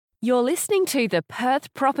You're listening to the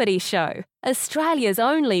Perth Property Show, Australia's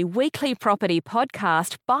only weekly property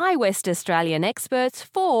podcast by West Australian experts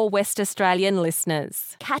for West Australian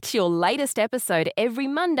listeners. Catch your latest episode every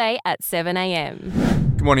Monday at 7 a.m.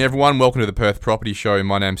 Good morning, everyone. Welcome to the Perth Property Show.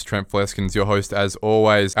 My name's Trent Fleskens, your host as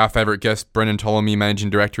always. Our favourite guest, Brendon Ptomoley,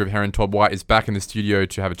 Managing Director of Heron Todd White, is back in the studio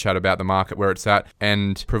to have a chat about the market, where it's at,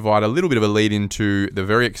 and provide a little bit of a lead into the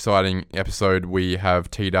very exciting episode we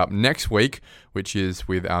have teed up next week, which is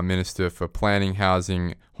with our Minister for Planning,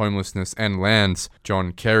 Housing, Homelessness and Lands,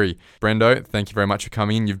 John Carey. Brendo, thank you very much for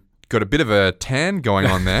coming in. You've got a bit of a tan going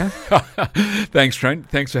on there. Thanks, Trent.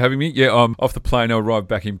 Thanks for having me. Yeah, I'm off the plane. I arrived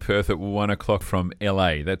back in Perth at 1 o'clock from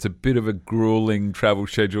LA. That's a bit of a grueling travel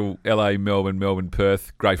schedule. LA, Melbourne, Melbourne,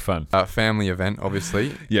 Perth. Great fun. Family event,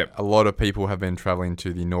 obviously. Yep. A lot of people have been travelling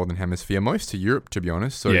to the Northern Hemisphere, most to Europe, to be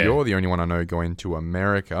honest. So You're the only one I know going to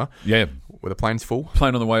America. Yeah. Were the planes full?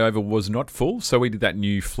 Plane on the way over was not full. So we did that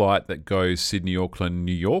new flight that goes Sydney, Auckland,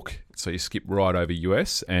 New York. So you skip right over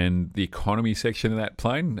US, and the economy section of that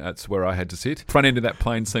plane, that's where I had to sit. Front end of that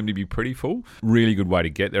plane seemed to be pretty full. Really good way to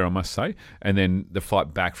get there, I must say. And then the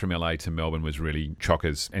flight back from LA to Melbourne was really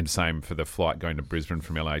chockers, and same for the flight going to Brisbane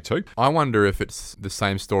from LA too. I wonder if it's the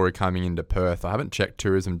same story coming into Perth. I haven't checked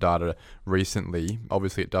tourism data recently.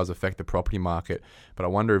 Obviously, it does affect the property market, but I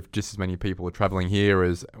wonder if just as many people are travelling here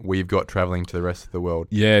as we've got travelling to the rest of the world.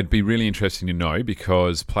 Yeah, it'd be really interesting to know,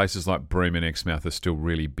 because places like Broome and Exmouth are still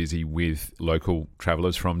really busy with local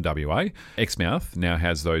travellers from WA. Exmouth now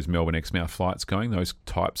has those Melbourne-Exmouth flights going, those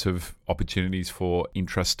types of opportunities for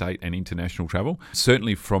intrastate and international travel.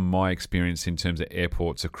 Certainly from my experience in terms of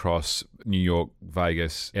airports across New York,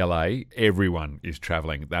 Vegas, LA, everyone is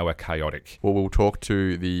travelling. They were chaotic. Well, we'll talk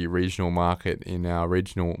to the regional market in our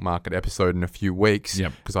regional market episode in a few weeks,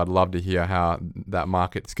 because I'd love to hear how that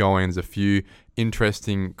market's going. There's a few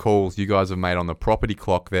interesting calls you guys have made on the property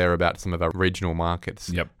clock there about some of our regional markets.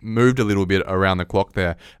 Moved a little bit around the clock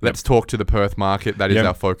there. Let's talk to the Perth market. That is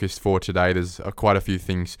our focus for today. There's quite a few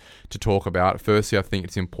things to talk about. Firstly, I think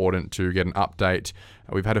it's important to get an update.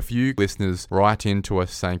 We've had a few listeners write into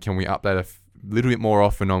us saying, can we update a little bit more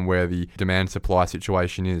often on where the demand-supply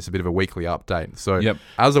situation is, a bit of a weekly update. So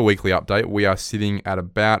as a weekly update, we are sitting at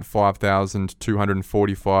about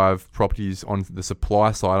 5,245 properties on the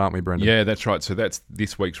supply side, aren't we, Brendon? Yeah, that's right. So that's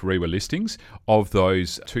this week's REWA listings. Of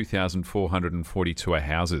those, 2,442 are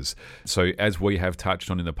houses. So as we have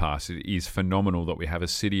touched on in the past, it is phenomenal that we have a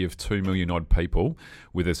city of 2 million odd people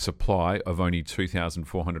with a supply of only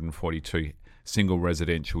 2,442 single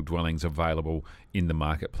residential dwellings available in the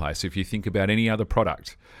marketplace. If you think about any other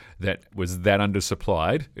product that was that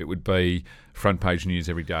undersupplied, it would be front page news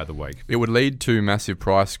every day of the week. It would lead to massive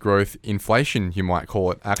price growth, inflation, you might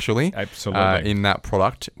call it, actually. Absolutely. In that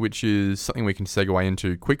product, which is something we can segue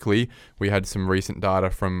into quickly. We had some recent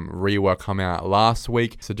data from REWA come out last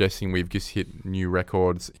week suggesting we've just hit new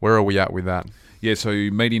records. Where are we at with that? Yeah, so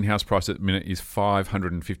median house price at the minute is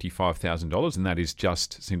 $555,000, and that is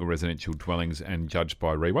just single residential dwellings and judged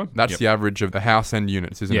by REWA. That's the average of the house and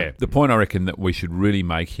units, isn't it? Yeah, the point I reckon that we should really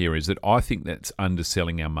make here is that I think that's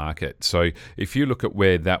underselling our market. So if you look at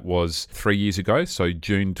where that was 3 years ago, so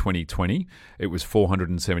June 2020, it was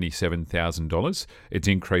 $477,000. It's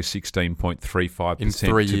increased 16.35% in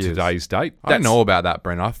 3 years. To today's date. I don't know about that,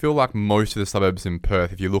 Brent. I feel like most of the suburbs in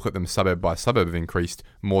Perth, if you look at them suburb by suburb, have increased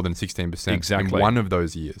more than 16%. Exactly. In one of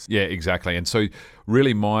those years. Yeah, exactly. And so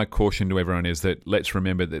really my caution to everyone is that let's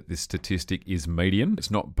remember that this statistic is median. It's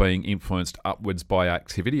not being influenced upwards by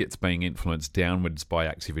activity. It's being influenced downwards by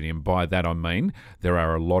activity. And by that I mean there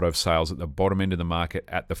are a lot of sales at the bottom end of the market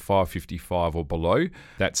at the 555 or below.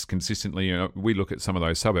 That's consistently, we look at some of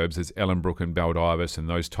those suburbs. There's Ellenbrook and Baldivis and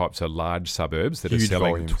those types of large suburbs that Huge are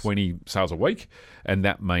selling volumes. 20 sales a week. And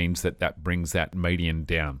that means that brings that median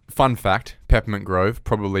down. Fun fact, Peppermint Grove,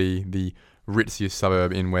 probably the ritziest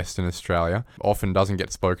suburb in Western Australia, often doesn't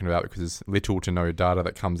get spoken about because there's little to no data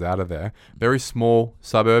that comes out of there. Very small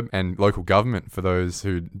suburb, and local government, for those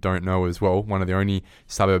who don't know as well, one of the only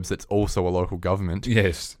suburbs that's also a local government.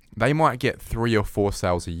 Yes. They might get 3 or 4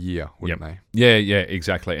 sales a year, wouldn't they? Yeah,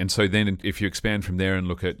 exactly. And so then if you expand from there and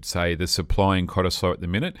look at, say, the supply in Cottesloe at the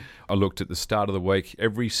minute, I looked at the start of the week,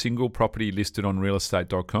 every single property listed on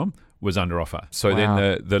realestate.com was under offer. So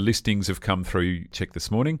then the listings have come through, check this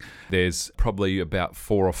morning. There's probably about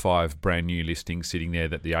 4 or 5 brand new listings sitting there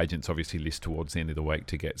that the agents obviously list towards the end of the week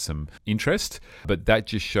to get some interest. But that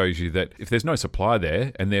just shows you that if there's no supply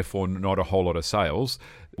there and therefore not a whole lot of sales,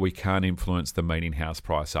 we can't influence the median house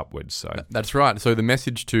price upwards. So that's right. So the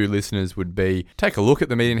message to listeners would be, take a look at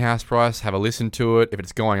the median house price, have a listen to it. If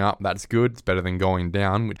it's going up, that's good. It's better than going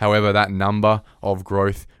down. However, that number of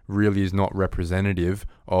growth really is not representative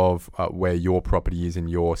of where your property is in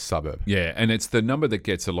your suburb. Yeah, and it's the number that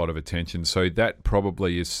gets a lot of attention. So that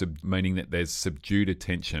probably is meaning that there's subdued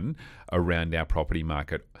attention around our property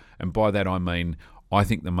market. And by that I mean, I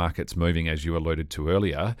think the market's moving, as you alluded to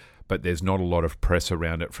earlier, but there's not a lot of press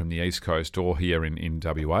around it from the East Coast or here in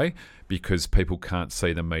WA because people can't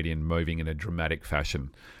see the median moving in a dramatic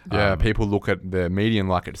fashion. Yeah, people look at the median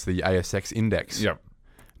like it's the ASX index. Yep.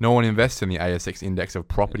 No one invests in the ASX index of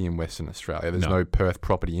property in Western Australia. There's no Perth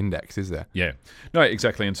property index, is there? Yeah. No,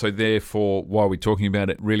 exactly. And so therefore, while we're talking about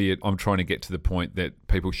it, really I'm trying to get to the point that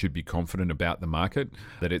people should be confident about the market,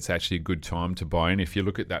 that it's actually a good time to buy in. If you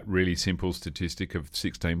look at that really simple statistic of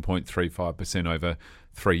 16.35% over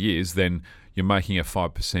 3 years, then you're making a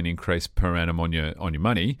 5% increase per annum on your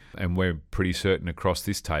money, and we're pretty certain across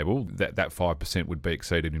this table that 5% would be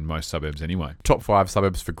exceeded in most suburbs anyway. Top 5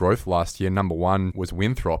 suburbs for growth last year. Number 1 was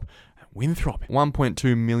Winthrop.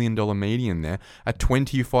 $1.2 million median there, a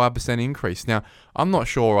 25% increase. Now, I'm not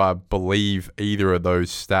sure I believe either of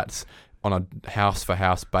those stats on a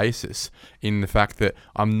house-for-house basis, in the fact that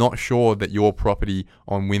I'm not sure that your property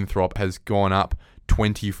on Winthrop has gone up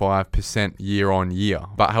 25% year on year.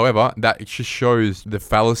 But however, that just shows the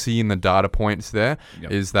fallacy in the data points there.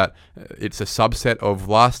 Yep. Is that it's a subset of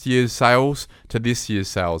last year's sales to this year's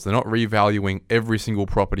sales. They're not revaluing every single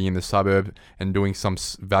property in the suburb and doing some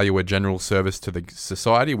valuer general service to the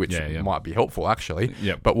society, which might be helpful actually.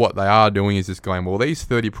 Yep. But what they are doing is just going, well, these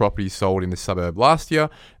 30 properties sold in the suburb last year,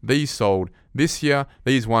 these sold this year,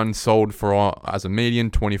 these ones sold for, as a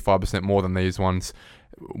median, 25% more than these ones.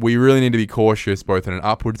 We really need to be cautious both in an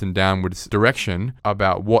upwards and downwards direction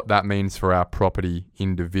about what that means for our property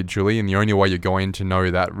individually. And the only way you're going to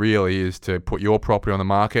know that really is to put your property on the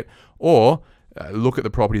market or look at the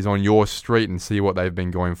properties on your street and see what they've been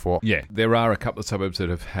going for. Yeah, there are a couple of suburbs that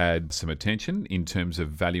have had some attention in terms of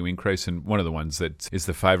value increase, and one of the ones that is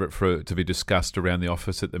the favourite for to be discussed around the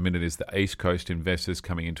office at the minute is the East Coast investors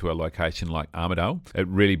coming into a location like Armidale. It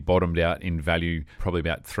really bottomed out in value probably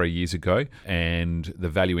about 3 years ago, and the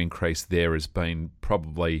value increase there has been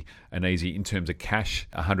probably an easy, in terms of cash,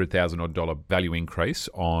 $100,000 value increase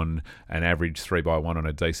on an average 3x1 on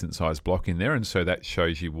a decent sized block in there. And so that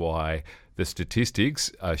shows you why the statistics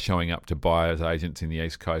are showing up to buyers agents in the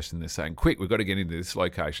East Coast, and they're saying, quick, we've got to get into this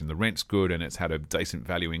location. The rent's good and it's had a decent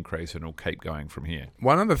value increase and it'll keep going from here.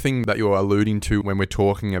 One other thing that you're alluding to when we're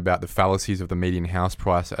talking about the fallacies of the median house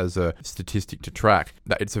price as a statistic to track,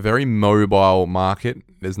 that it's a very mobile market.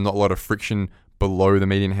 There's not a lot of friction below the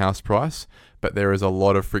median house price, but there is a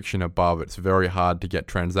lot of friction above. It's very hard to get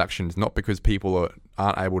transactions, not because people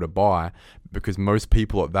aren't able to buy, because most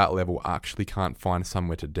people at that level actually can't find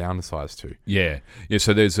somewhere to downsize to. Yeah.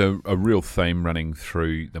 So there's a real theme running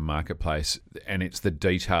through the marketplace, and it's the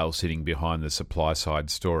detail sitting behind the supply side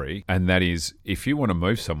story. And that is, if you want to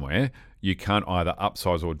move somewhere, you can't either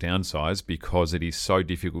upsize or downsize because it is so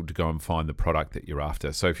difficult to go and find the product that you're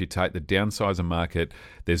after. So if you take the downsizer market,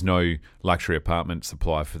 there's no luxury apartment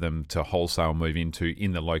supply for them to wholesale move into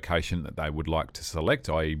in the location that they would like to select,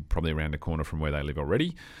 i.e. probably around the corner from where they live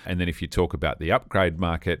already. And then if you talk about the upgrade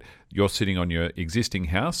market, you're sitting on your existing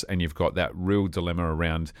house and you've got that real dilemma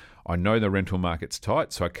around, I know the rental market's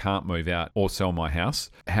tight, so I can't move out or sell my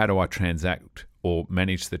house. How do I transact or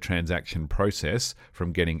manage the transaction process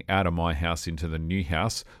from getting out of my house into the new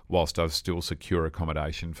house whilst I still secure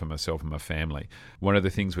accommodation for myself and my family? One of the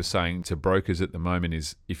things we're saying to brokers at the moment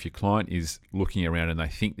is, if your client is looking around and they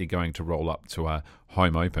think they're going to roll up to a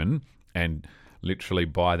home open and literally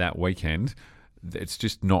buy that weekend, it's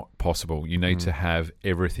just not possible. You need to have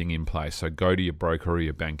everything in place. So go to your broker or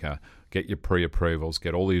your banker, get your pre-approvals,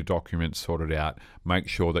 get all your documents sorted out, make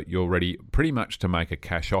sure that you're ready pretty much to make a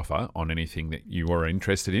cash offer on anything that you are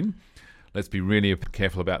interested in. Let's be really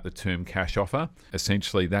careful about the term cash offer.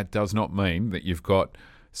 Essentially, that does not mean that you've got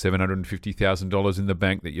 $750,000 in the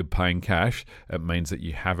bank that you're paying cash. It means that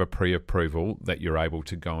you have a pre-approval that you're able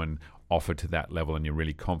to go and offer to that level, and you're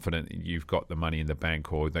really confident that you've got the money in the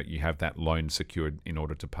bank or that you have that loan secured in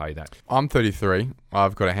order to pay that. I'm 33.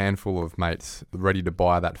 I've got a handful of mates ready to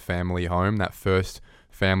buy that family home, that first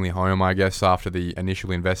family home, I guess, after the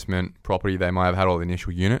initial investment property. They might have had all the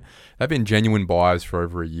initial unit. They've been genuine buyers for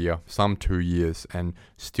over a year, some 2 years, and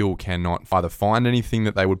still cannot either find anything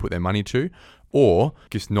that they would put their money to, or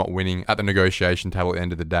just not winning at the negotiation table at the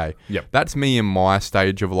end of the day. Yep. That's me in my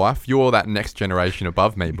stage of life. You're that next generation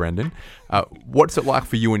above me, Brendon. What's it like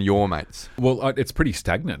for you and your mates? Well, it's pretty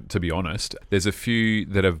stagnant, to be honest. There's a few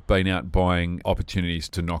that have been out buying opportunities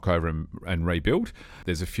to knock over and rebuild.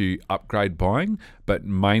 There's a few upgrade buying, but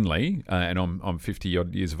mainly, and I'm 50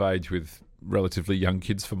 odd years of age with relatively young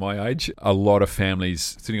kids for my age, a lot of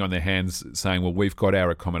families sitting on their hands saying, well, we've got our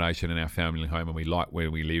accommodation and our family home and we like where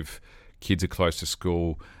we live. Kids are close to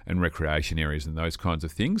school and recreation areas and those kinds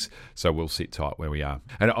of things. So we'll sit tight where we are.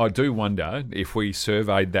 And I do wonder if we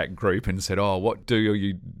surveyed that group and said, oh, what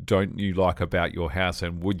don't you like about your house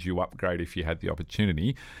and would you upgrade if you had the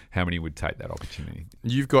opportunity? How many would take that opportunity?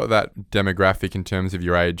 You've got that demographic in terms of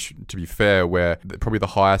your age, to be fair, where probably the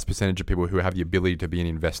highest percentage of people who have the ability to be an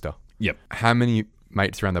investor. Yep. How many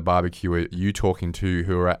mates around the barbecue are you talking to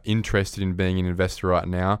who are interested in being an investor right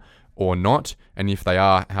now or not? And if they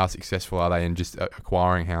are, how successful are they in just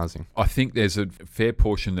acquiring housing? I think there's a fair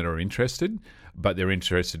portion that are interested, but they're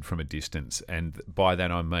interested from a distance. And by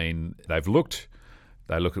that I mean they look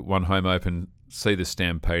at one home open, see the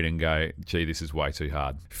stampede and go, gee, this is way too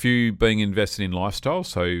hard. Few being invested in lifestyle,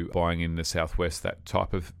 so buying in the southwest, that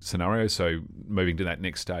type of scenario. So moving to that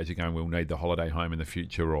next stage, you're going, we'll need the holiday home in the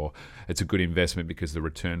future, or it's a good investment because the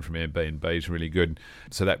return from Airbnb is really good.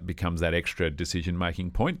 So that becomes that extra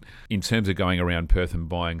decision-making point. In terms of going around Perth and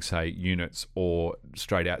buying, say, units or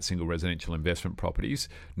straight-out single residential investment properties,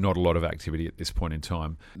 not a lot of activity at this point in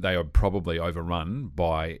time. They are probably overrun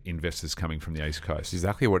by investors coming from the East Coast. That's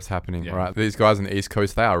exactly what's happening, right? These guys on the East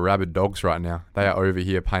Coast, they are rabid dogs right now. They are over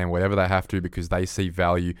here paying whatever they have to because they see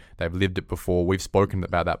value. They've lived it before. We've spoken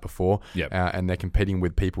about that before. Yep. And they're competing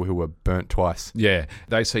with people who were burnt twice. Yeah.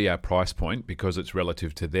 They see our price point because it's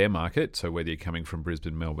relative to their market. So whether you're coming from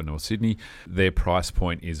Brisbane, Melbourne or Sydney, their price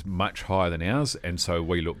point is much higher than ours. And so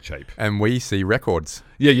we look cheap. And we see records.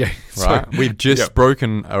 Yeah. Right. We've just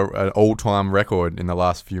broken an all-time record in the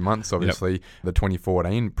last few months, obviously. Yep. The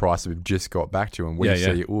 2014 price we've just got back to, and we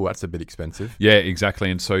see, oh, that's a bit expensive. Yeah,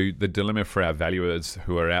 exactly. And so the dilemma for our valuers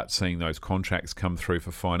who are out seeing those contracts come through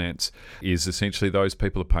for finance is essentially those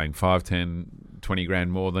people are paying 5, 10, 20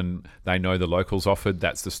 grand more than they know the locals offered.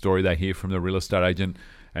 That's the story they hear from the real estate agent.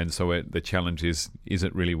 And so the challenge is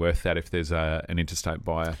it really worth that if there's an interstate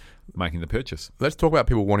buyer making the purchase? Let's talk about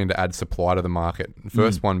people wanting to add supply to the market. The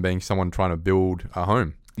first one being someone trying to build a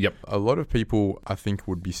home. Yep. A lot of people, I think,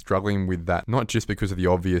 would be struggling with that, not just because of the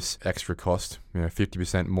obvious extra cost,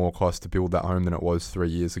 50% more cost to build that home than it was 3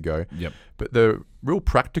 years ago. Yep. But the real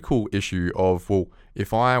practical issue of, well,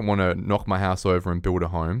 if I want to knock my house over and build a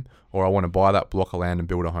home, or I want to buy that block of land and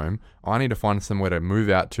build a home, I need to find somewhere to move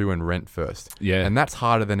out to and rent first. Yeah. And that's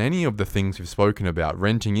harder than any of the things we've spoken about.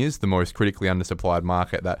 Renting is the most critically undersupplied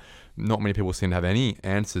market that not many people seem to have any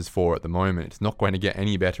answers for at the moment. It's not going to get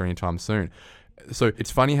any better anytime soon. So it's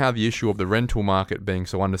funny how the issue of the rental market being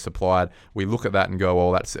so undersupplied, we look at that and go,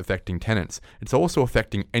 well, that's affecting tenants. It's also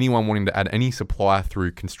affecting anyone wanting to add any supply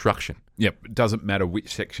through construction. Yep. It doesn't matter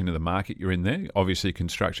which section of the market you're in there. Obviously,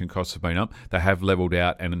 construction costs have been up. They have leveled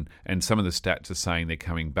out, and some of the stats are saying they're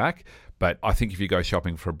coming back. But I think if you go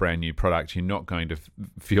shopping for a brand new product, you're not going to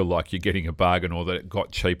feel like you're getting a bargain or that it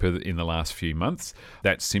got cheaper in the last few months.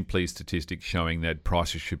 That's simply statistics showing that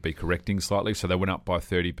prices should be correcting slightly. So they went up by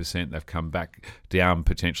 30%. They've come back down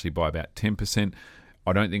potentially by about 10%.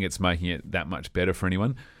 I don't think it's making it that much better for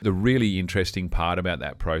anyone. The really interesting part about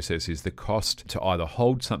that process is the cost to either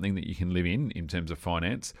hold something that you can live in terms of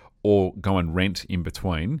finance or go and rent in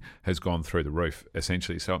between has gone through the roof,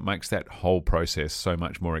 essentially. So it makes that whole process so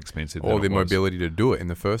much more expensive. Or the mobility to do it in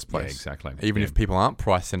the first place. Yeah, exactly. Even if people aren't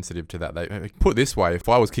price sensitive to that. They put it this way, if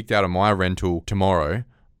I was kicked out of my rental tomorrow,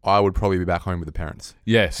 I would probably be back home with the parents.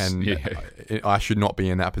 Yes. And I should not be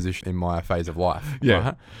in that position in my phase of life. Yeah.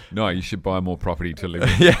 Right? No, you should buy more property to live in.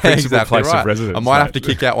 Yeah, exactly place right. of residence. I might have to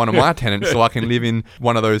kick out one of my tenants so I can live in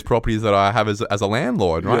one of those properties that I have as a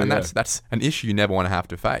landlord, right? And that's an issue you never want to have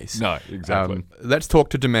to face. No, exactly. Let's talk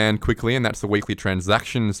to demand quickly, and that's the weekly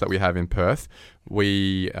transactions that we have in Perth.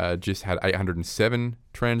 We just had 807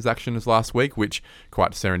 transactions last week, which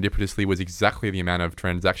quite serendipitously was exactly the amount of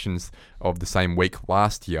transactions of the same week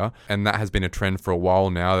last year. And that has been a trend for a while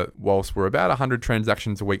now, that whilst we're about 100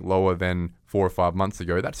 transactions a week lower than 4 or 5 months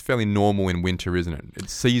ago, that's fairly normal in winter, isn't it?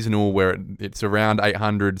 It's seasonal, where it's around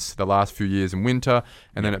 800s the last few years in winter,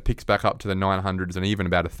 and then it picks back up to the 900s and even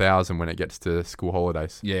about 1,000 when it gets to school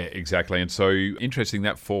holidays. Yeah, exactly. And so interesting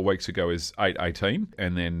that 4 weeks ago is 818,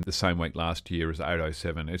 and then the same week last year is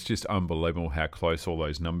 807. It's just unbelievable how close all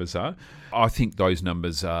those numbers are. I think those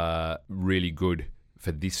numbers are really good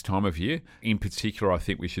for this time of year. In particular, I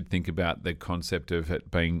think we should think about the concept of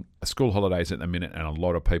it being school holidays at the minute and a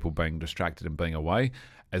lot of people being distracted and being away,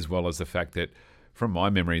 as well as the fact that, from my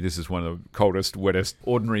memory, this is one of the coldest, wettest,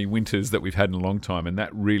 ordinary winters that we've had in a long time, and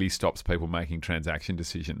that really stops people making transaction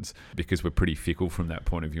decisions because we're pretty fickle from that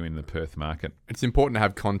point of view in the Perth market. It's important to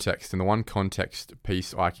have context, and the one context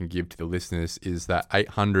piece I can give to the listeners is that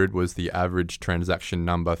 800 was the average transaction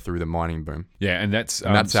number through the mining boom. Yeah, and that's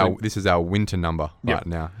this is our winter number right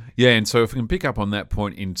now. Yeah, and so if we can pick up on that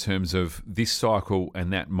point in terms of this cycle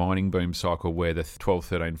and that mining boom cycle where the 12,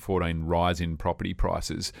 13, 14 rise in property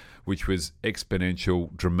prices, which was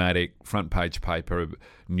exponential, dramatic, front page paper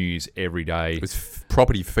news every day. It was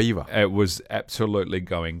property fever. It was absolutely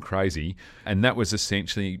going crazy. And that was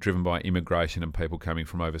essentially driven by immigration and people coming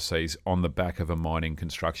from overseas on the back of a mining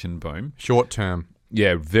construction boom. Short term.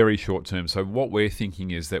 Yeah, very short term. So what we're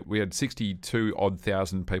thinking is that we had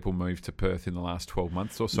 62,000 people move to Perth in the last 12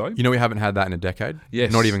 months or so. You know, we haven't had that in a decade.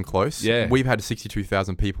 Yes. Not even close. Yeah. We've had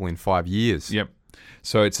 62,000 people in 5 years. Yep.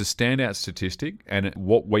 So it's a standout statistic, and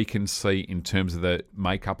what we can see in terms of the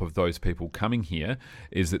makeup of those people coming here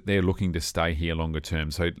is that they're looking to stay here longer term.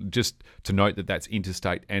 So just to note that that's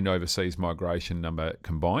interstate and overseas migration number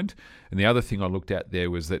combined. And the other thing I looked at there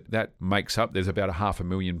was that makes up, there's about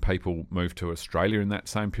 500,000 people moved to Australia in that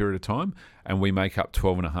same period of time, and we make up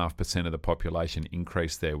 12.5% of the population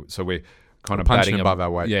increase there. So we're kind of punching above our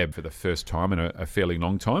weight. Yeah, for the first time in a fairly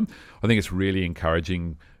long time. I think it's really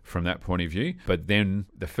encouraging from that point of view. But then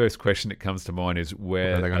the first question that comes to mind is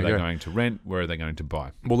where are they going to rent? Where are they going to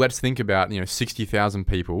buy? Well, let's think about, 60,000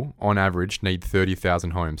 people on average need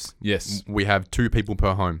 30,000 homes. Yes. We have 2 people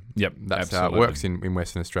per home. Yep. That's absolutely. how it works in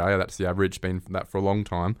Western Australia. That's the average, been that for a long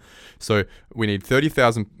time. So we need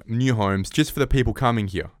 30,000 new homes just for the people coming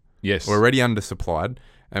here. Yes. We're already undersupplied,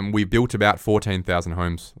 and we built about 14,000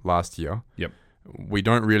 homes last year. Yep. We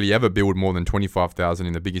don't really ever build more than 25,000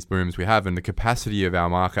 in the biggest booms we have, and the capacity of our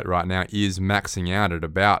market right now is maxing out at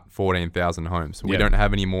about 14,000 homes. We don't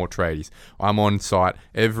have any more tradies. I'm on site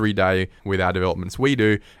every day with our developments we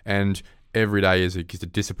do, and every day is just a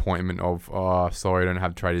disappointment of, sorry, I don't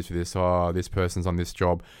have tradies for this. This person's on this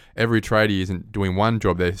job. Every tradie isn't doing one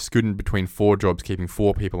job. They're scooting between 4 jobs, keeping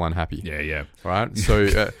 4 people unhappy. Yeah. Right?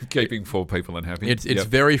 So keeping 4 people unhappy. It's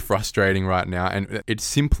very frustrating right now, and it's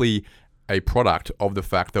simply a product of the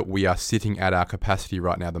fact that we are sitting at our capacity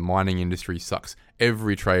right now. The mining industry sucks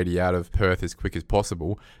every tradie out of Perth as quick as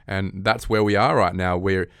possible, and that's where we are right now,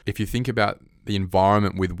 where if you think about the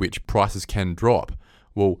environment with which prices can drop,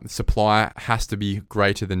 well, supply has to be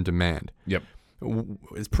greater than demand. Yep.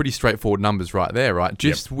 It's pretty straightforward numbers right there, right?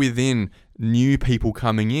 Just within new people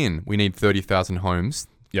coming in, we need 30,000 homes.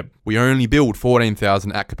 Yep. We only build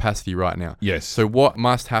 14,000 at capacity right now. Yes. So what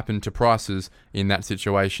must happen to prices in that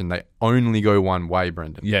situation? They only go one way,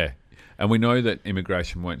 Brendon. Yeah. And we know that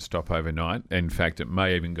immigration won't stop overnight. In fact, it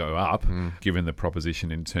may even go up, given the proposition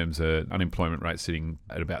in terms of unemployment rate sitting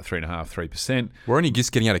at about 3.5%. We're only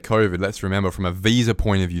just getting out of COVID. Let's remember, from a visa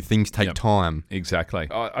point of view, things take time. Exactly.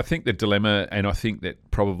 I think the dilemma, and I think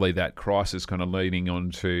that probably that crisis kind of leading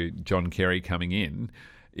on to John Carey coming in,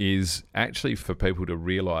 is actually for people to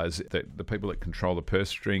realise that the people that control the purse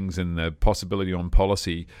strings and the possibility on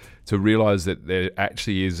policy to realise that there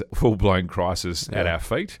actually is a full-blown crisis at our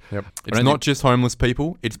feet. Yep. It's not just homeless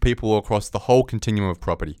people, it's people across the whole continuum of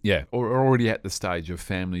property. Yeah, or already at the stage of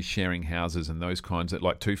families sharing houses and those kinds of,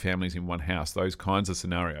 like 2 families in one house, those kinds of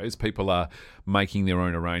scenarios. People are making their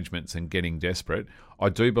own arrangements and getting desperate. I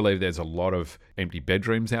do believe there's a lot of empty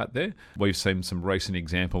bedrooms out there. We've seen some recent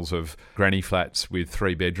examples of granny flats with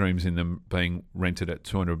 3 bedrooms in them being rented at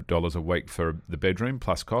 $200 a week for the bedroom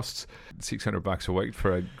plus costs, $600 a week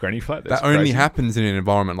for a granny flat. That's that only crazy. happens in an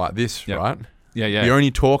environment like this, right? Yeah. We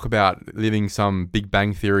only talk about living some Big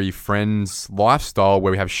Bang Theory Friends lifestyle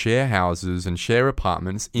where we have share houses and share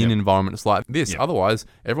apartments in environments like this. Otherwise,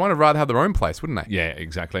 everyone would rather have their own place, wouldn't they? Yeah,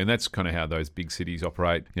 exactly. And that's kind of how those big cities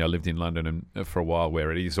operate. I lived in London and for a while where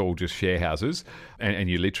it is all just share houses and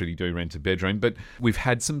you literally do rent a bedroom. But we've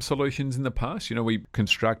had some solutions in the past. We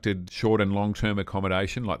constructed short and long-term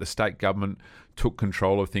accommodation, like the state government took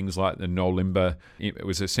control of things like the Nolimba. It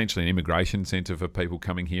was essentially an immigration centre for people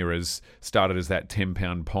coming here, started as that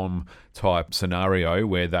 10-pound pom type scenario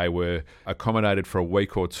where they were accommodated for a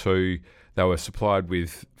week or 2. They were supplied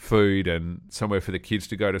with food and somewhere for the kids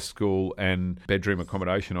to go to school and bedroom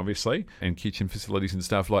accommodation, obviously, and kitchen facilities and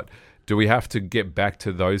stuff. Like, do we have to get back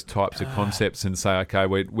to those types of concepts and say, okay,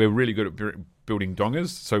 we're really good at building dongas,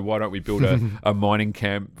 so why don't we build a mining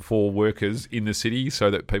camp for workers in the city so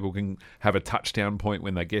that people can have a touchdown point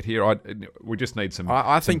when they get here? We just need some.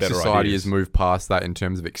 I think better society ideas. has moved past that in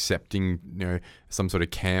terms of accepting, some sort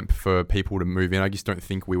of camp for people to move in. I just don't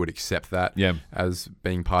think we would accept that as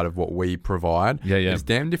being part of what we provide. It's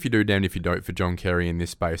damned if you do, damned if you don't for John Carey in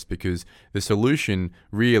this space, because the solution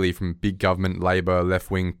really from big government, Labor,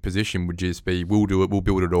 left-wing position would just be, we'll do it, we'll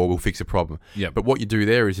build it all, we'll fix a problem. But what you do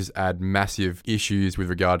there is just add massive issues with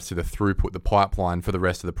regards to the throughput, the pipeline for the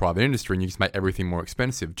rest of the private industry, and you just make everything more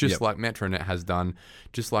expensive, just like Metronet has done,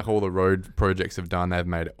 just like all the road projects have done. They've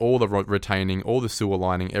made all the retaining, all the sewer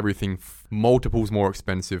lining, everything multiples more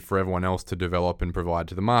expensive for everyone else to develop and provide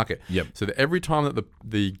to the market. So that every time that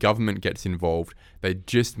the government gets involved, they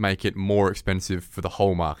just make it more expensive for the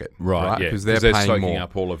whole market. Right? Because they're paying soaking more.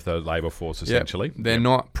 up all of the labour force, essentially. They're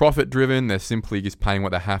not profit driven. They're simply just paying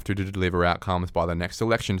what they have to deliver outcomes by the next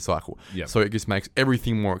election cycle. So it just makes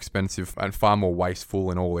everything more expensive and far more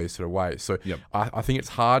wasteful in all these sort of ways. So I think it's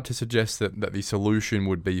hard to suggest that the solution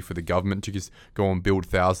would be for the government to just go and build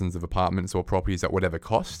thousands of apartments or properties at whatever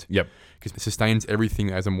cost. Because it sustains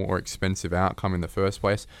everything as a more expensive outcome in the first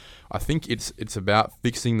place. I think it's about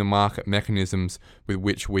fixing the market mechanisms with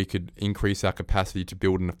which we could increase our capacity to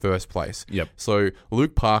build in the first place. So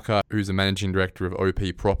Luke Parker, who's the managing director of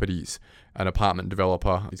OP Properties, an apartment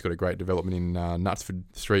developer, he's got a great development in Knutsford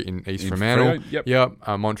Street in East Fremantle.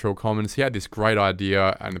 Montreal Commons. He had this great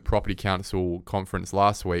idea at the Property Council conference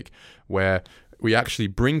last week where we actually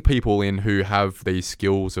bring people in who have these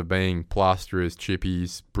skills of being plasterers,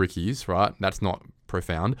 chippies, brickies, right? That's not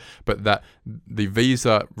profound, but that the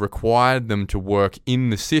visa required them to work in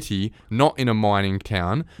the city, not in a mining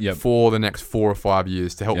town, for the next 4 or 5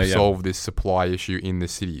 years to help solve this supply issue in the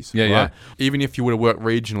cities. Right? Even if you were to work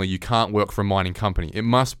regionally, you can't work for a mining company. It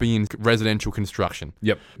must be in residential construction.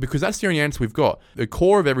 Because that's the only answer we've got. The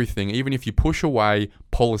core of everything, even if you push away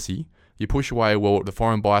policy, you push away, well, the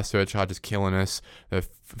foreign buyer surcharge is killing us. The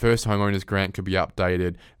first homeowners grant could be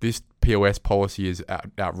updated. This POS policy is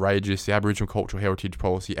outrageous. The Aboriginal Cultural Heritage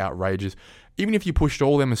policy, outrageous. Even if you pushed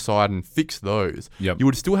all them aside and fixed those, you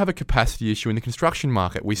would still have a capacity issue in the construction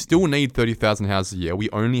market. We still need 30,000 houses a year. We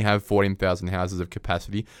only have 14,000 houses of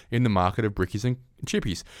capacity in the market of brickies and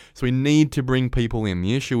chippies. So we need to bring people in.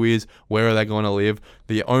 The issue is, where are they going to live?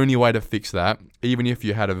 The only way to fix that, even if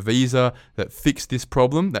you had a visa that fixed this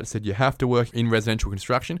problem, that said you have to work in residential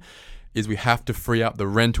construction, is we have to free up the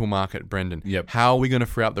rental market, Brendon. How are we going to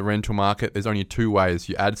free up the rental market? There's only two ways.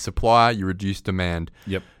 You add supply, you reduce demand.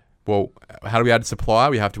 Well, how do we add supply?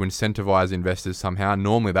 We have to incentivize investors somehow.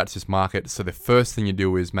 Normally, that's just market. So the first thing you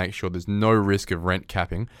do is make sure there's no risk of rent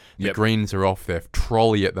capping. The Greens are off their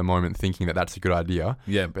trolley at the moment thinking that that's a good idea.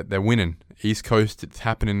 But they're winning. East Coast, it's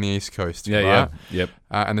happening in the East Coast. Right?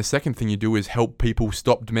 And the second thing you do is help people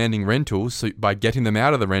stop demanding rentals by getting them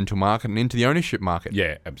out of the rental market and into the ownership market.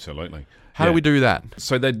 Absolutely. How do we do that?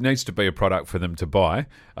 So there needs to be a product for them to buy.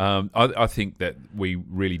 I think that we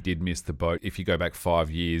really did miss the boat. If you go back 5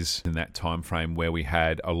 years in that time frame where we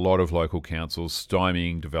had a lot of local councils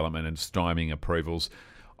stymieing development and stymieing approvals,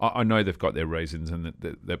 I know they've got their reasons, and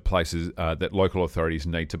that places that local authorities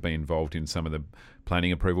need to be involved in some of the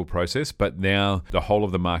planning approval process. But now the whole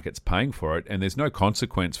of the market's paying for it, and there's no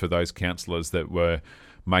consequence for those councillors that were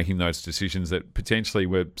making those decisions that potentially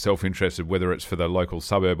were self-interested, whether it's for the local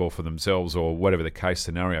suburb or for themselves or whatever the case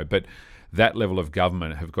scenario. But that level of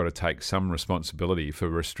government have got to take some responsibility for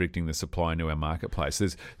restricting the supply into our marketplace.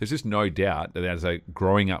 There's just no doubt that as a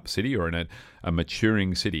growing up city or in a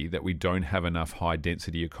maturing city that we don't have enough high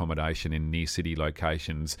density accommodation in near city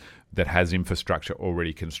locations that has infrastructure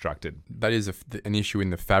already constructed. That is an issue in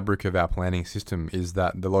the fabric of our planning system, is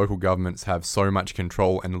that the local governments have so much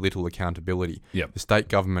control and little accountability. The state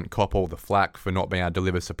government cop all the flack for not being able to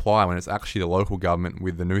deliver supply when it's actually the local government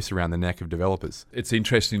with the noose around the neck of developers. It's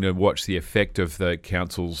interesting to watch the effect of the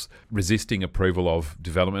councils resisting approval of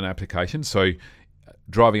development applications. So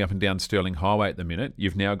driving up and down Stirling Highway at the minute,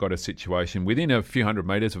 you've now got a situation within a few hundred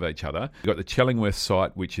metres of each other. You've got the Chellingworth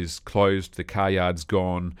site, which is closed, the car yard's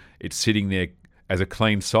gone, it's sitting there as a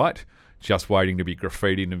clean site, just waiting to be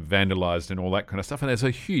graffitied and vandalised and all that kind of stuff. And there's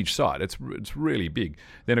a huge site. It's really big.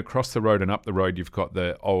 Then across the road and up the road, you've got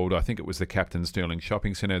the old, I think it was the Captain Stirling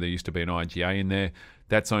Shopping Centre. There used to be an IGA in there.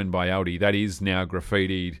 That's owned by Aldi. That is now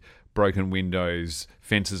graffitied, broken windows,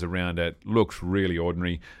 fences around it, looks really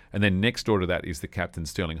ordinary. And then next door to that is the Captain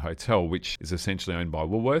Stirling Hotel, which is essentially owned by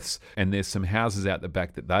Woolworths. And there's some houses out the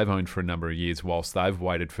back that they've owned for a number of years whilst they've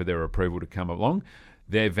waited for their approval to come along.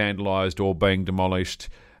 They're vandalised or being demolished.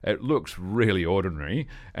 It looks really ordinary,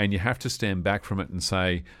 and you have to stand back from it and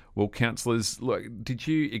say, well, councillors, look, did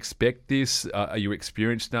you expect this? Are you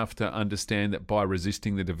experienced enough to understand that by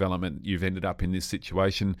resisting the development, you've ended up in this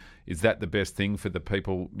situation? Is that the best thing for the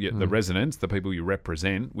people, the residents, the people you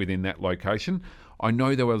represent within that location? I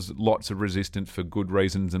know there was lots of resistance for good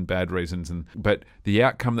reasons and bad reasons, but the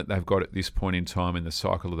outcome that they've got at this point in time in the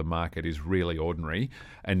cycle of the market is really ordinary.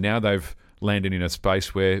 And now they've landed in a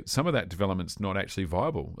space where some of that development's not actually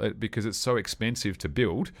viable because it's so expensive to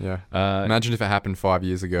build. Yeah. Imagine if it happened 5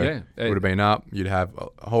 years ago. Yeah. It would have been up. You'd have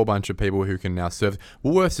a whole bunch of people who can now service.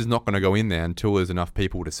 Woolworths is not going to go in there until there's enough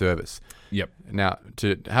people to service. Yep. Now,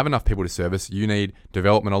 to have enough people to service, you need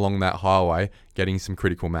development along that highway getting some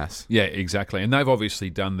critical mass. Yeah, exactly. And they've obviously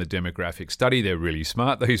done the demographic study. They're really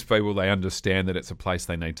smart. These people, they understand that it's a place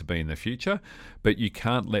they need to be in the future. But you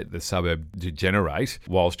can't let the suburb degenerate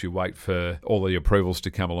whilst you wait for all the approvals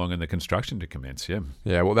to come along and the construction to commence. Yeah.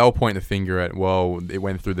 Yeah, well, they'll point the finger at, well, it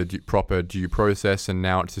went through the proper due process and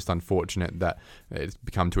now it's just unfortunate that it's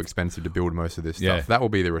become too expensive to build most of this stuff. That will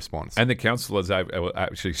be the response. And the councillors are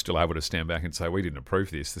actually still able to stand back and say, we didn't approve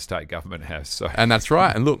this. The state government has. So. And that's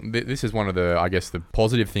right. And look, this is one of the, I guess, the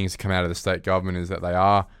positive things to come out of the state government is that they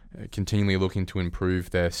are continually looking to improve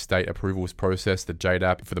their state approvals process, the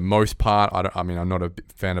JDAP. For the most part, I'm not a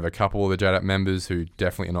fan of a couple of the JDAP members who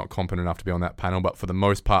definitely are not competent enough to be on that panel, but for the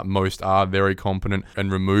most part, most are very competent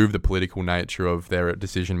and remove the political nature of their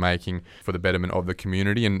decision making for the betterment of the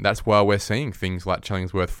community. And that's why we're seeing things like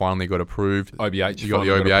Chellingsworth finally got approved. OBH you got the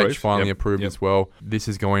OBH finally approved as well. This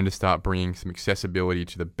is going to start bringing some accessibility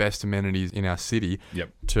to the best amenities in our city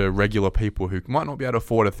to regular people who might not be able to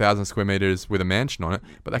afford 1,000 square metres with a mansion on it,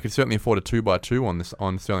 but they could certainly afford a 2x2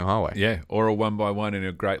 on Stirling Highway. Yeah, or a 1x1 in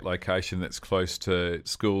a great location that's close to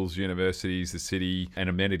schools, universities, the city, and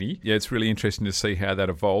amenity. Yeah, it's really interesting to see how that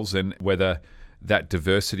evolves and whether that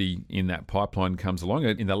diversity in that pipeline comes along.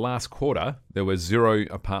 In the last quarter, there was 0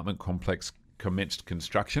 apartment complex commenced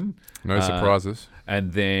construction. No surprises.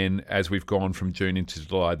 And then as we've gone from June into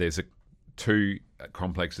July, there's 2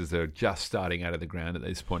 complexes that are just starting out of the ground at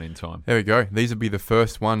this point in time. There we go. These would be the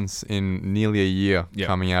first ones in nearly a year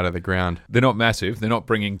coming out of the ground. They're not massive. They're not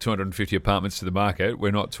bringing 250 apartments to the market.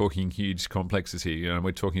 We're not talking huge complexes here.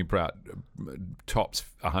 We're talking about tops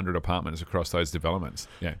 100 apartments across those developments.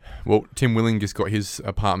 Yeah. Well, Tim Willing just got his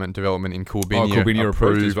apartment development in Coolbinia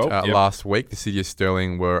approved as well. Last week. The City of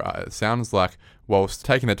Stirling were, it sounds like, whilst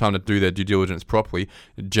taking their time to do their due diligence properly,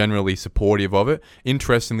 generally supportive of it.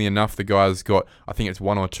 Interestingly enough, the guys got, I think it's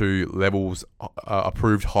 1 or 2 levels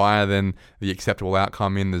approved higher than the acceptable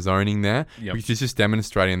outcome in the zoning there, which is just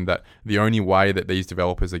demonstrating that the only way that these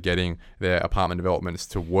developers are getting their apartment developments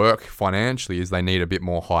to work financially is they need a bit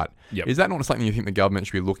more height. Is that not something you think the government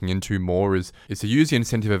should be looking into more, is to use the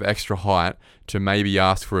incentive of extra height to maybe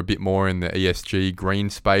ask for a bit more in the ESG green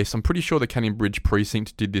space? I'm pretty sure the Canning Bridge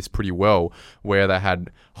precinct did this pretty well, where they had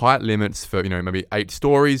height limits for maybe 8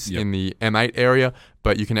 stories in the M8 area,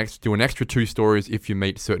 but you can do an extra 2 stories if you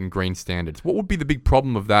meet certain green standards. What would be the big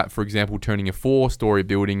problem of that, for example, turning a 4-story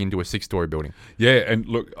building into a 6-story building? Yeah, and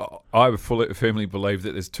look, I firmly believe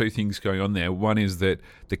that there's 2 things going on there. One is that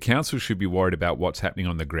the council should be worried about what's happening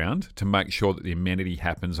on the ground to make sure that the amenity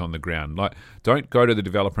happens on the ground. Like, don't go to the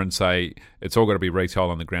developer and say, it's all got to be retail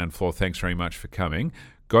on the ground floor, thanks very much for coming.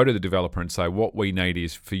 Go to the developer and say, what we need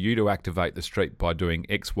is for you to activate the street by doing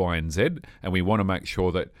X, Y, and Z, and we want to make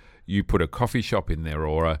sure that you put a coffee shop in there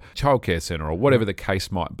or a childcare centre or whatever the case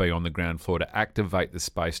might be on the ground floor to activate the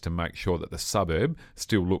space to make sure that the suburb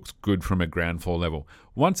still looks good from a ground floor level.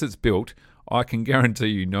 Once it's built, I can guarantee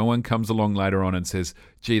you no one comes along later on and says,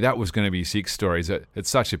 gee, that was going to be 6 stories. It's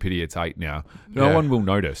such a pity it's 8 now. No one will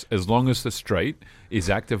notice as long as the street is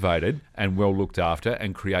activated and well looked after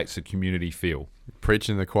and creates a community feel.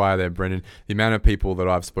 Preaching the choir there, Brendon. The amount of people that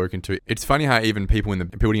I've spoken to, it's funny how even people in the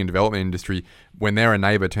building and development industry, when they're a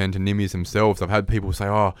neighbour, turn to NIMBYs themselves. I've had people say,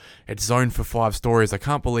 oh, it's zoned for 5 stories. I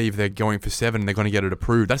can't believe they're going for 7 and they're going to get it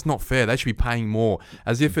approved. That's not fair. They should be paying more,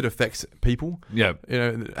 as if it affects people. Yeah.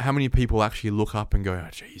 How many people actually look up and go, oh,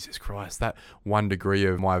 Jesus Christ, that 1 degree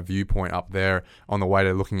of my viewpoint up there on the way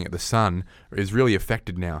to looking at the sun is really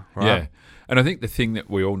affected now, right? Yeah. And I think the thing that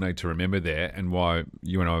we all need to remember there, and why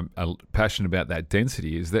you and I are passionate about that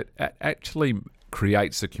density, is that it actually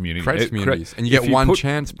creates a community. Creates communities. And you get one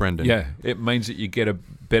chance, Brendon. Yeah. It means that you get a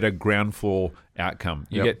better ground floor outcome.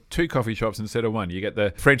 You get 2 coffee shops instead of 1. You get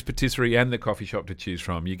the French patisserie and the coffee shop to choose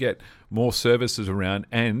from. You get more services around,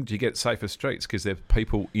 and you get safer streets because there's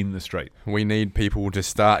people in the street. We need people to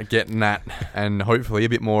start getting that, and hopefully a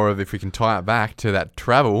bit more of, if we can tie it back to that,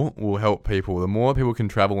 travel will help people. The more people can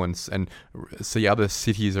travel and see other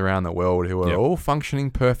cities around the world who are all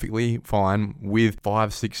functioning perfectly fine with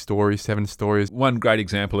 5, 6 stories, 7 stories. One great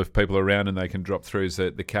example, if people are around and they can drop through, is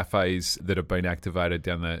the cafes that have been activated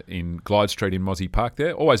down in Glyde Street in Mozzie Park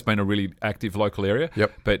there. Always been a really active local area.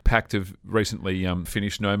 Yep. But Pact have recently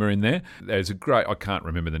finished Noma in there. There's a great, I can't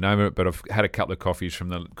remember the name of it, but I've had a couple of coffees from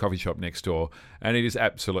the coffee shop next door, and it is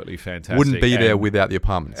absolutely fantastic. Wouldn't be there without the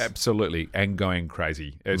apartments. Absolutely, and going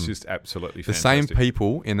crazy. It's just absolutely the fantastic. Same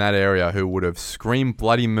people in that area who would have screamed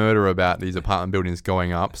bloody murder about these apartment buildings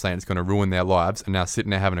going up, saying it's going to ruin their lives, and now sitting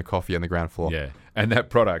there having a coffee on the ground floor. Yeah. And that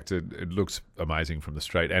product, it looks amazing from the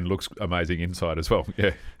street and looks amazing inside as well.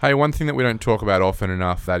 Yeah. Hey, one thing that we don't talk about often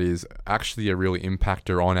enough that is actually a real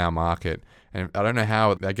impactor on our market, and I don't know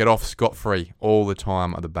how they get off scot-free all the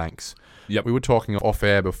time, are the banks. Yep. We were talking off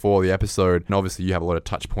air before the episode, and obviously you have a lot of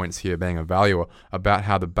touch points here being a valuer, about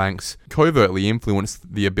how the banks covertly influence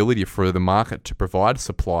the ability for the market to provide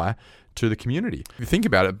supply to the community. If you think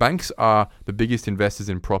about it, banks are the biggest investors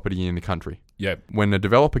in property in the country. Yeah. When a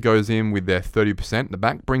developer goes in with their 30%, the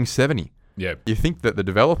bank brings 70%. Yeah. You think that the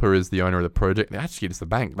developer is the owner of the project. Actually, it's the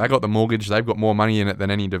bank. They got the mortgage. They've got more money in it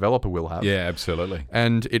than any developer will have. Yeah, absolutely.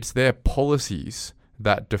 And it's their policies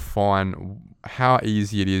that define how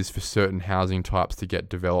easy it is for certain housing types to get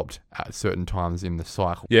developed at certain times in the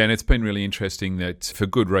cycle. Yeah, and it's been really interesting that, for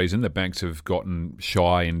good reason, the banks have gotten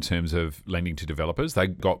shy in terms of lending to developers. They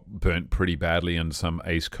got burnt pretty badly on some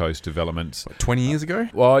East Coast developments. 20 years ago?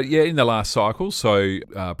 Well, yeah, in the last cycle. So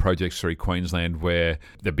projects through Queensland where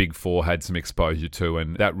the Big Four had some exposure to,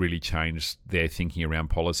 and that really changed their thinking around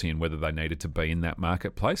policy and whether they needed to be in that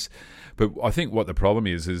marketplace. But I think what the problem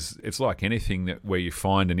is it's like anything that where you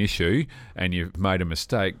find an issue and you've made a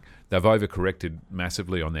mistake, they've overcorrected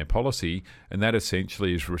massively on their policy, and that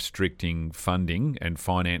essentially is restricting funding and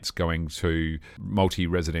finance going to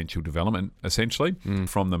multi-residential development, essentially,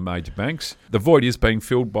 from the major banks. The void is being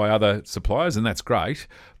filled by other suppliers, and that's great,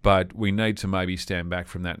 but we need to maybe stand back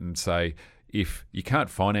from that and say, if you can't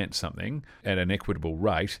finance something at an equitable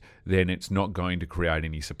rate, then it's not going to create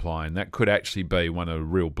any supply. And that could actually be one of the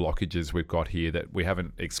real blockages we've got here that we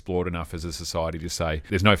haven't explored enough as a society to say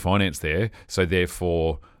there's no finance there, so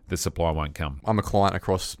therefore the supply won't come. I'm a client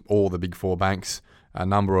across all the Big Four banks, a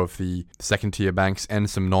number of the second-tier banks, and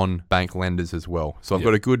some non-bank lenders as well. So I've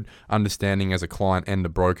got a good understanding as a client and a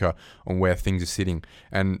broker on where things are sitting.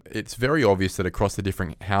 And it's very obvious that across the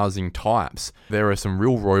different housing types, there are some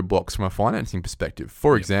real roadblocks from a financing perspective.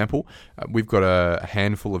 For example, we've got a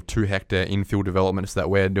handful of 2-hectare infill developments that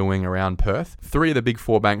we're doing around Perth. 3 of the Big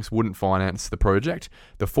Four banks wouldn't finance the project.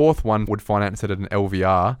 The 4th one would finance it at an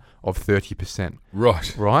LVR of 30%.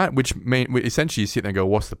 Right? Which mean essentially you sit there and go,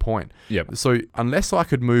 what's the point? Yep. So unless I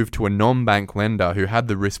could move to a non-bank lender who had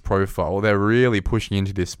the risk profile, they're really pushing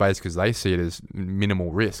into this space because they see it as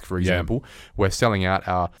minimal risk. For example, we're selling out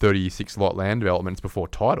our 36-lot land developments before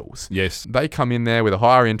titles. Yes. They come in there with a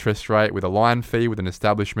higher interest rate, with a line fee, with an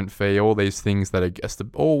establishment fee, all these things that are just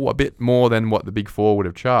all a bit more than what the Big Four would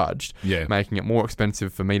have charged, making it more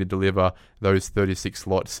expensive for me to deliver those 36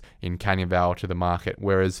 lots in Canning Vale to the market.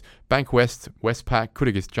 Whereas Bank West, Westpac could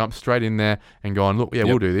have just jumped straight in there and gone, look,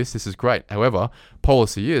 we'll do this. This is great. However,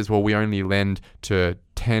 policy is, well, we only lend to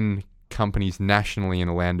 10 companies nationally in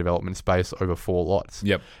the land development space over 4 lots.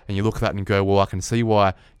 Yep. And you look at that and go, well, I can see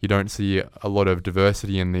why you don't see a lot of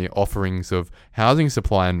diversity in the offerings of housing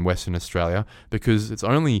supply in Western Australia, because it's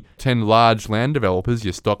only 10 large land developers,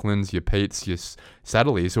 your Stocklands, your Peets, your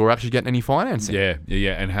Saddleys, who are actually getting any financing.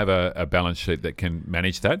 Yeah, and have a balance sheet that can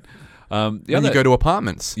manage that. And you go to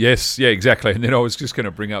apartments. Yes, yeah, exactly. And then I was just going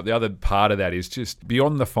to bring up the other part of that is just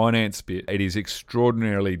beyond the finance bit, it is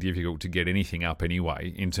extraordinarily difficult to get anything up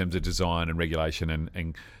anyway in terms of design and regulation.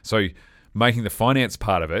 And so making the finance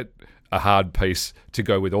part of it a hard piece to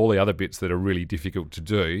go with all the other bits that are really difficult to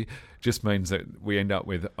do just means that we end up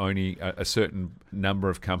with only a certain number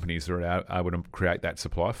of companies that are able to create that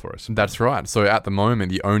supply for us. That's right. So at the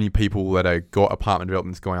moment, the only people that are got apartment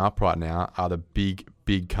developments going up right now are the big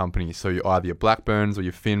companies. So you're either your Blackburns or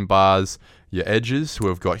your Finbars, your Edges, who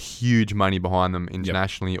have got huge money behind them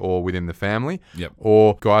internationally or within the family,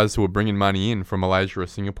 or guys who are bringing money in from Malaysia or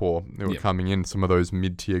Singapore who are coming in, some of those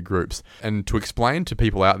mid-tier groups. And to explain to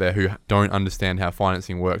people out there who don't understand how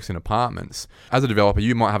financing works in apartments, as a developer,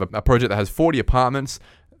 you might have a project that has 40 apartments.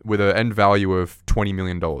 with an end value of $20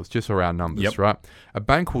 million, just around numbers, right? A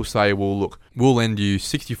bank will say, well, look, we'll lend you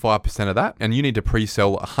 65% of that, and you need to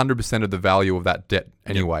pre-sell 100% of the value of that debt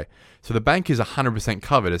anyway. So the bank is 100%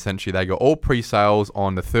 covered, essentially. They got all pre-sales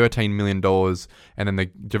on the $13 million, and then the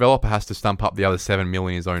developer has to stump up the other $7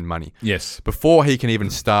 million in his own money. Yes. Before he can even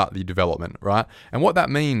start the development, right? And what that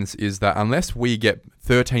means is that unless we get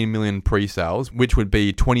 13 million pre-sales, which would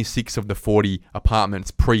be 26 of the 40 apartments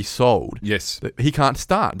pre-sold, yes, he can't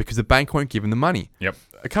start because the bank won't give him the money. Yep.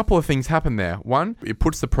 A couple of things happen there. One, it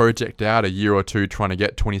puts the project out a year or two trying to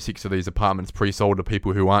get 26 of these apartments pre-sold to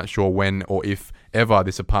people who aren't sure when or if ever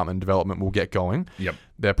this apartment development will get going. Yep.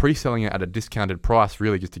 They're pre-selling it at a discounted price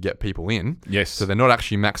really just to get people in. Yes. So they're not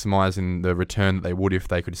actually maximizing the return that they would if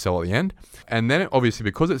they could sell at the end. And then obviously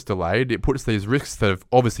because it's delayed, it puts these risks that have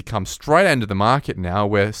obviously come straight into the market now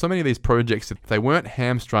where so many of these projects, if they weren't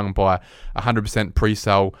hamstrung by 100%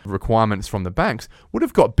 pre-sale requirements from the banks, would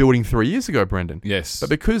have got building 3 years ago, Brendon. Yes. But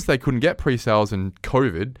because they couldn't get pre-sales in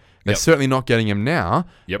COVID, they're certainly not getting them now.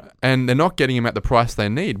 Yep. And they're not getting them at the price they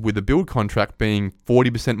need, with the build contract being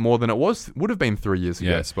 40% more than it would have been 3 years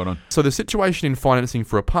ago. Yeah, spot on. So the situation in financing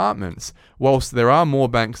for apartments, whilst there are more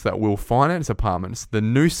banks that will finance apartments, the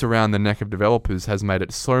noose around the neck of developers has made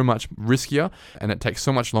it so much riskier, and it takes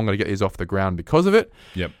so much longer to get these off the ground because of it.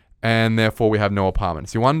 Yep. And therefore we have no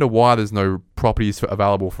apartments. You wonder why there's no properties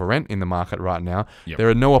available for rent in the market right now. Yep. There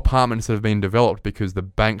are no apartments that have been developed because the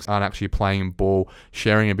banks aren't actually playing ball,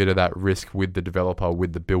 sharing a bit of that risk with the developer,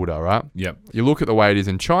 with the builder, right? Yep. You look at the way it is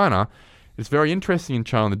in China. It's very interesting in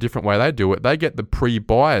China, the different way they do it. They get the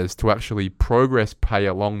pre-buyers to actually progress pay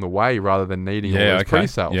along the way rather than needing all those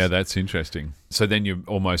pre-sales. Yeah, that's interesting. So then you're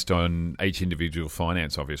almost on each individual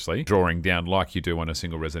finance, obviously, drawing down like you do on a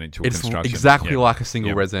single residential construction. It's exactly like a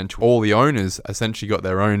single residential. All the owners essentially got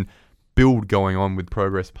their own build going on with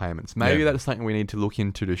progress payments. Maybe that's something we need to look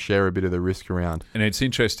into to share a bit of the risk around. And it's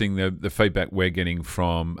interesting, the feedback we're getting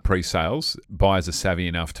from pre-sales, buyers are savvy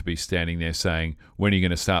enough to be standing there saying, when are you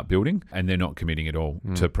going to start building? And they're not committing at all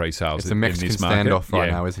to pre-sales. It's a Mexican standoff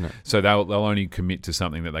right now, isn't it? So they'll only commit to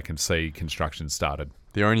something that they can see construction started.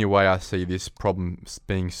 The only way I see this problem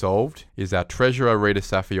being solved is our Treasurer, Rita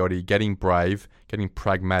Safiotti, getting brave, getting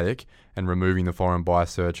pragmatic, and removing the foreign buyer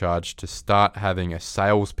surcharge to start having a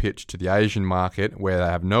sales pitch to the Asian market where they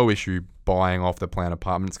have no issue buying off the plan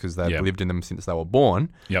apartments because they've lived in them since they were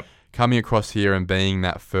born. Yep. Coming across here and being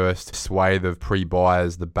that first swathe of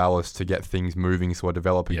pre-buyers, the ballast to get things moving so a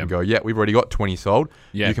developer can go, we've already got 20 sold.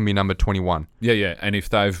 Yeah. You can be number 21. Yeah. And if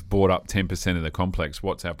they've bought up 10% of the complex,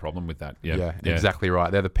 what's our problem with that? Yeah, exactly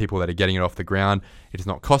right. They're the people that are getting it off the ground. It is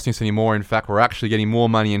not costing us any more. In fact, we're actually getting more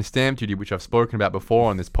money in stamp duty, which I've spoken about before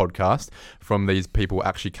on this podcast, from these people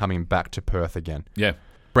actually coming back to Perth again. Yeah.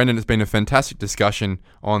 Brendon, it's been a fantastic discussion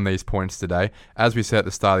on these points today. As we said at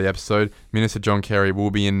the start of the episode, Minister John Carey will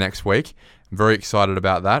be in next week. I'm very excited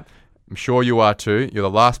about that. I'm sure you are too. You're the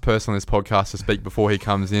last person on this podcast to speak before he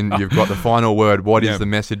comes in. You've got the final word. What is the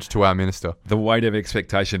message to our minister? The weight of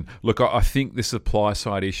expectation. Look, I think the supply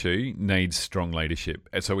side issue needs strong leadership.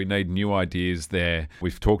 So we need new ideas there.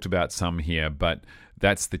 We've talked about some here, but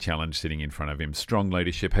that's the challenge sitting in front of him. Strong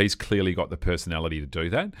leadership. He's clearly got the personality to do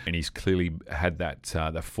that, and he's clearly had that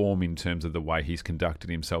the form in terms of the way he's conducted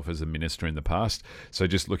himself as a minister in the past. So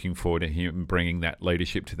just looking forward to him bringing that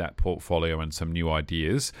leadership to that portfolio and some new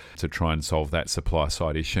ideas to try and solve that supply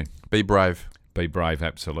side issue. Be brave. Be brave,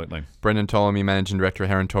 absolutely. Brendon Ptomoley, Managing Director of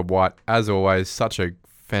Heron Todd White. As always, such a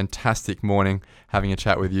fantastic morning having a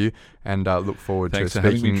chat with you, and look forward to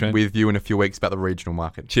speaking with you in a few weeks about the regional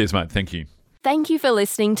market. Cheers, mate. Thank you. Thank you for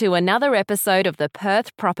listening to another episode of the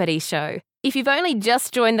Perth Property Show. If you've only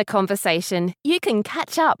just joined the conversation, you can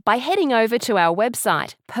catch up by heading over to our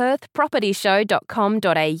website,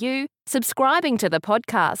 perthpropertyshow.com.au, subscribing to the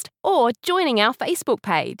podcast, or joining our Facebook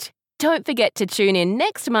page. Don't forget to tune in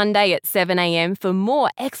next Monday at 7 a.m. for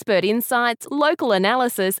more expert insights, local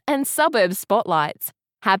analysis, and suburb spotlights.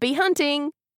 Happy hunting!